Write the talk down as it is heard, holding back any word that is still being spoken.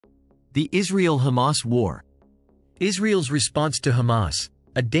The Israel-Hamas war. Israel's response to Hamas,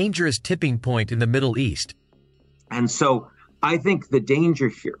 a dangerous tipping point in the Middle East. And so I think the danger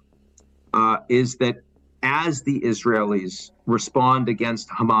here is that as the Israelis respond against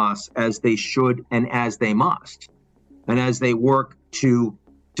Hamas, as they should and as they must, and as they work to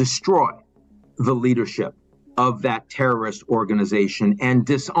destroy the leadership of that terrorist organization and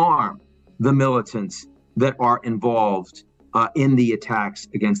disarm the militants that are involved in the attacks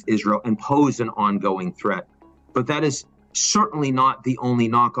against Israel and pose an ongoing threat. But that is certainly not the only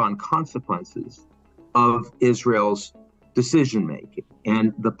knock-on consequences of Israel's decision-making.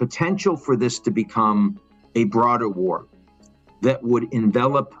 And the potential for this to become a broader war that would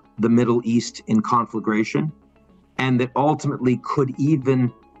envelop the Middle East in conflagration and that ultimately could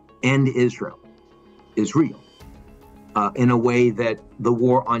even end Israel is real in a way that the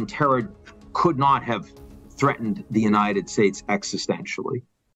war on terror could not have threatened the United States existentially.